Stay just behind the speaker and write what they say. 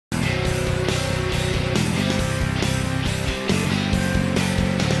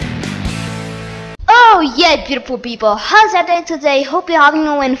Yeah, beautiful people, how's your day today? Hope you're having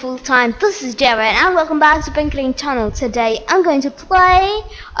a wonderful time. This is Derren and welcome back to bencAdenc channel. Today I'm going to play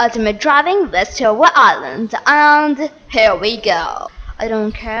Ultimate Driving Westover Island, and here we go. I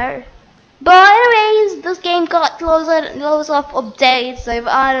don't care. But anyways, this game got loads of updates. They've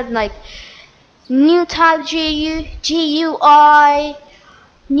added like new type GUI,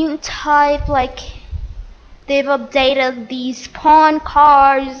 new type like they've updated the spawn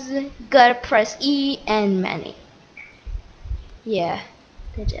cars, gotta press E and many. Yeah,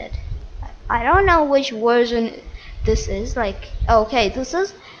 they did. I don't know which version this is, like, okay, this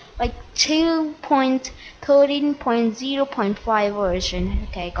is like 2.13.0.5 version.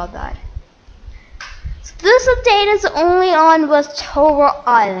 Okay, got that. So this update is only on Westover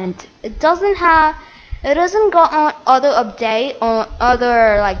Island. It doesn't go on other update or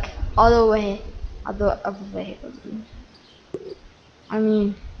other vehicles. I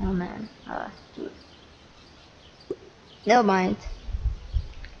mean, oh man, never mind.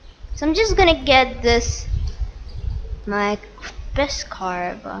 So I'm just gonna get this my best car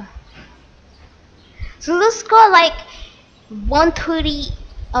ever. So let's go like 130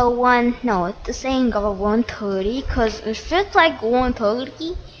 or no, this ain't got 130 because if it's like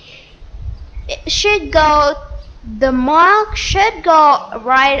 130 it should go, the mark should go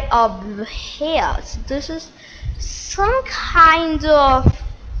right up here. So this is some kind of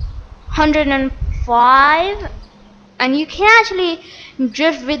 105, and you can actually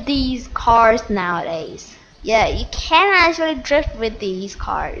drift with these cars nowadays. Yeah, you can actually drift with these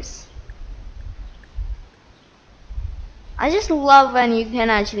cars. I just love when you can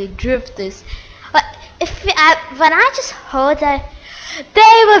actually drift this. But when I just heard that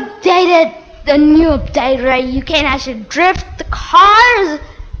they've updated the new update, right? You can actually drift the cars.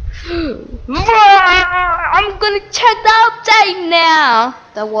 I'm gonna check the update now.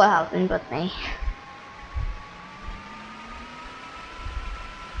 That what happened with me.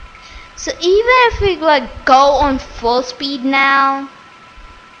 So even if we like go on full speed now,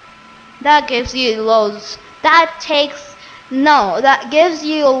 that gives you loads. That gives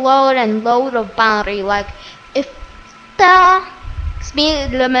you a load of boundary. Like if the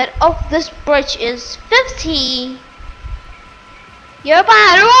speed limit of this bridge is 50, you're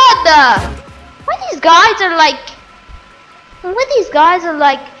about what these guys are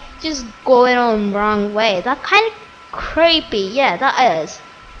like just going on wrong way. That kind of creepy. Yeah, that is.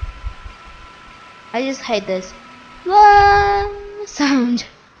 I just hate this sound.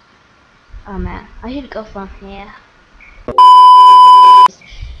 Oh man, I should go from here.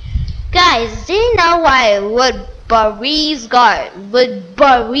 Guys, do you know why Woodbury's got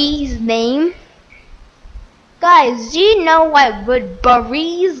Woodbury's name? Guys, do you know why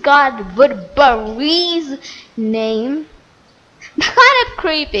Woodbury's got Woodbury's name? Kind of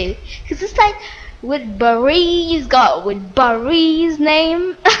creepy, cause it's like Woodbury's got Woodbury's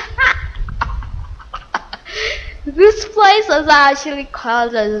name. This place was actually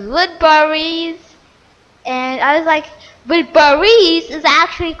called as Woodbury's, and I was like, Woodbury's is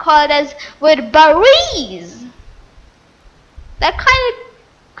actually called as Woodbury's. That kind of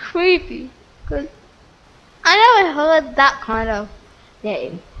creepy, cause I never heard that kind of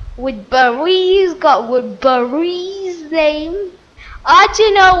name. Woodbury's got Woodbury's name. I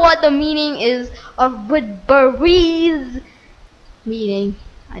do know what the meaning is of Woodbury's meaning.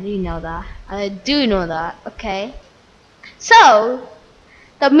 I do know that. I do know that. Okay. So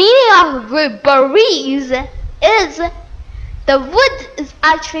the meaning of Woodbury's is the wood is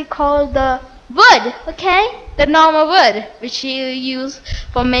actually called the wood. Okay, the normal wood which you use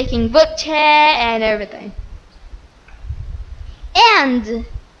for making wood chair and everything. And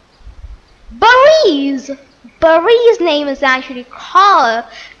Burry's name is actually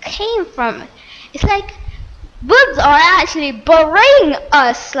came from, it's like woods are actually burying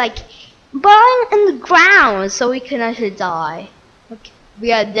us, like burying in the ground so we can actually die. Okay,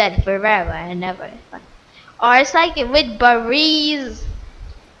 we are dead forever and ever. Or it's like with buries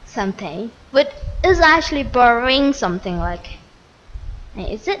something. But is actually burying something like.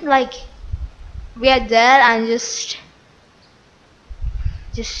 Is it like we are dead and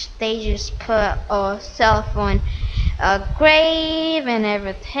they just put our cell phone a grave and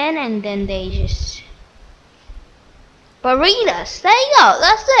everything, and then they just buried us. There you go,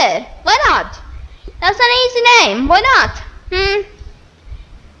 that's it. Why not? That's an easy name. Why not?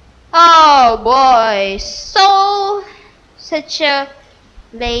 Oh boy, such a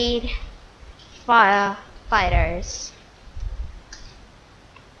late firefighters.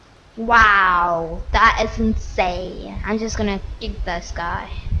 Wow, that is insane. I'm just gonna kick this guy.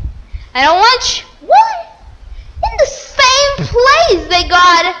 I don't want what? In the same place they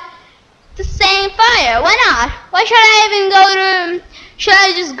got the saying fire. Why not? Why should I even go to? Should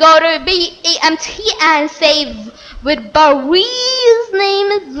I just go to BEMT and save with Barry's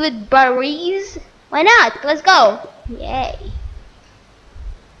name is with Barry's? Why not? Let's go. Yay.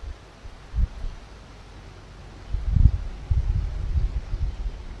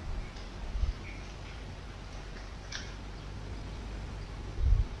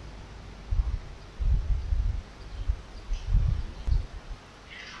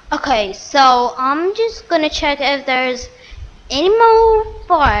 Okay, so I'm just gonna check if there's any more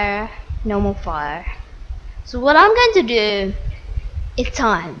fire. No more fire. So what I'm going to do, it's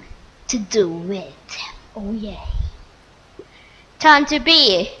time to do it. Oh yeah. Time to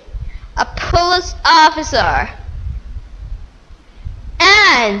be a police officer.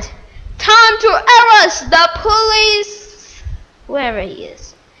 And time to arrest the police. Wherever he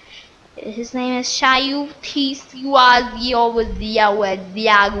is. His name is Shayu T-C-Y-Z-O with the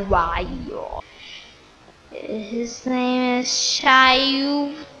His name is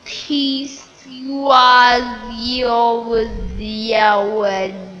Shayu T-C-Y-Z-O with the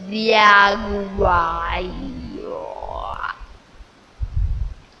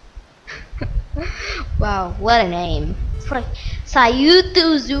Wow, what a name. It's like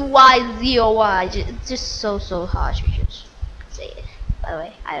Sayutu Z-Y-Z-O-Y. It's just so hard to just say it. By the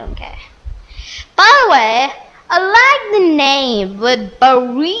way, I don't care. By the way, I like the name with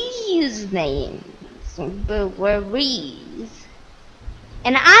Barry's name. Barry's.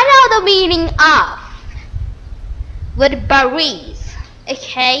 And I know the meaning of with Barry's.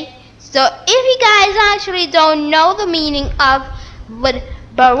 Okay? So if you guys actually don't know the meaning of with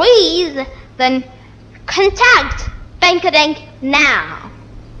Barry's, then contact bencAdenc now.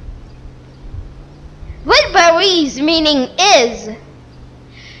 Wood berries meaning is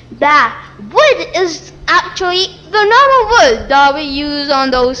that wood is actually the normal wood that we use on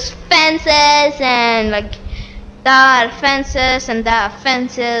those fences and like that fences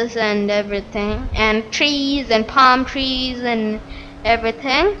and everything, and trees and palm trees and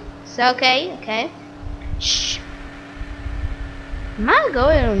everything. So okay. Shh. Am I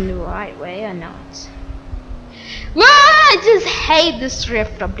going the right way or not? Well, I just hate this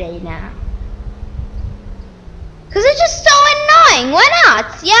Rift update now. Cause it's just so annoying. Why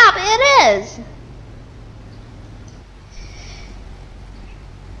not? Yeah, it is.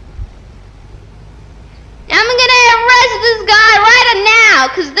 I'm gonna arrest this guy right now,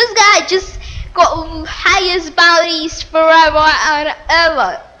 cause this guy just got highest bounties forever and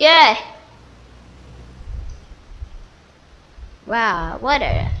ever. Yeah. Wow, what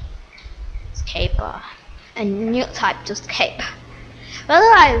a escaper. A new type to escape. Whether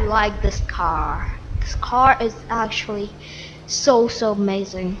I like this car. This car is actually so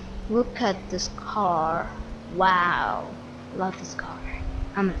amazing. Look at this car. Wow. Love this car.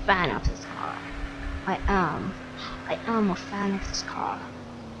 I'm a fan of this car. I am a fan of this car.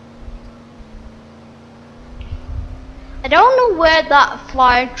 I don't know where that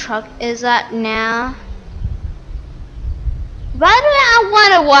fire truck is at now. By the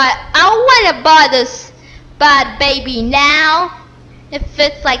way, I wanna buy this bad baby now. If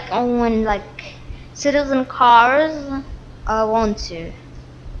it's like on like citizen cars, I want to.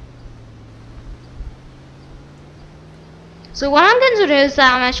 So what I'm going to do is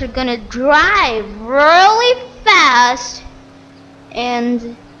I'm actually going to drive really fast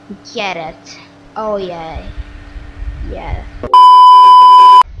and get it. Oh yeah. Yeah.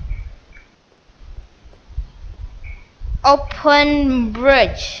 Open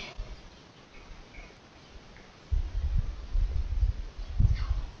bridge.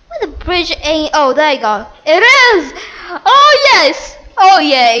 Where the bridge ain't? Oh, there you go. It is. Oh yes. Oh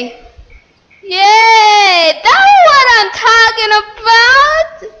yay. Yay! That's what I'm talking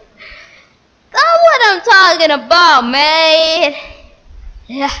about! That's what I'm talking about, man!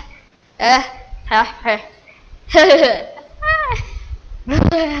 Yeah.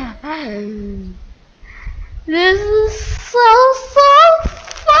 This is so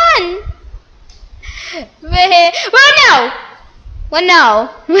fun! Well, no!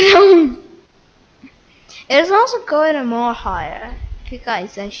 It's also going more higher. If you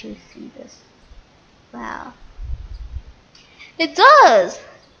guys actually see this. Wow. It does!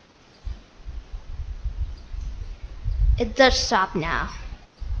 It does stop now.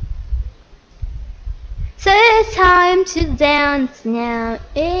 So it's time to dance now.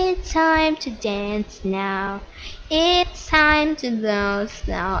 It's time to dance now. It's time to dance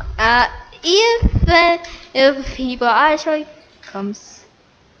now. If people actually comes.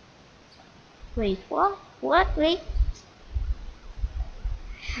 Wait, what? Wait.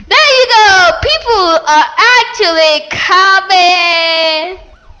 There you go! People are actually coming!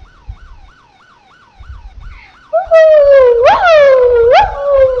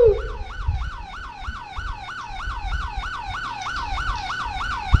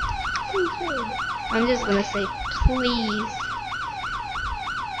 I'm just gonna say please.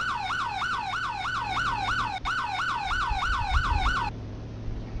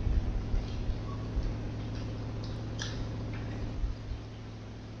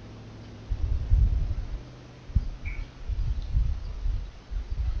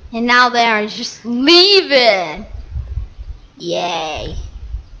 And now they are just leaving. Yay.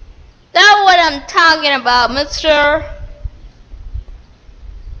 That's what I'm talking about, mister.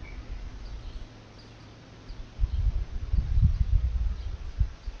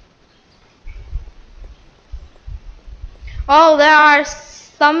 Oh, there are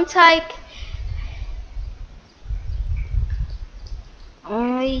some type.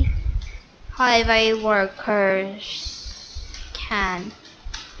 Only highway workers can.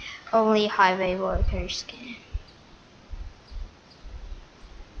 Only highway workers can.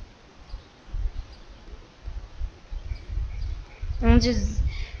 I'm just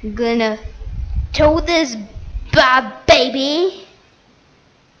gonna tow this bad baby.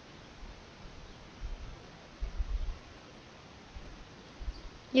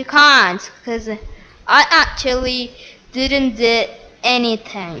 You can't, because I actually didn't do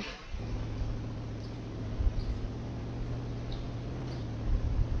anything.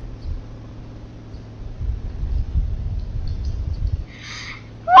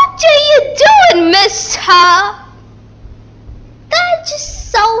 What are you doing, mister? That's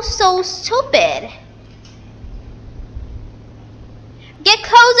just so stupid. Get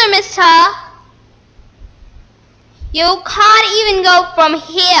closer, mister. You can't even go from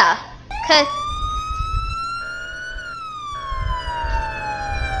here. 'Cause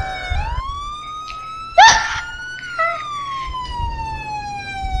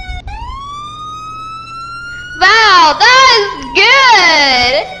wow, that is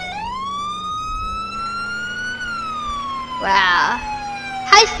good. Wow.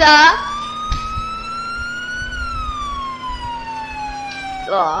 Hi, sir.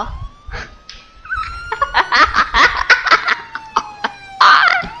 Oh.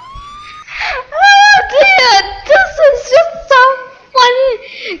 Oh dear, this is just some funny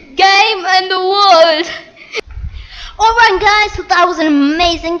game in the world. Alright guys, so that was an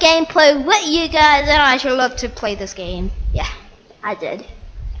amazing gameplay with you guys, and I should love to play this game. Yeah, I did.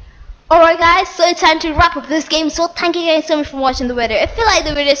 Alright guys, so it's time to wrap up this game, so thank you guys so much for watching the video. If you like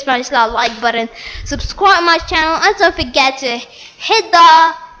the video, smash that like button, subscribe to my channel, and don't forget to hit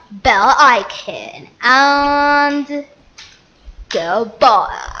the bell icon, and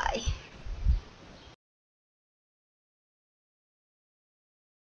goodbye.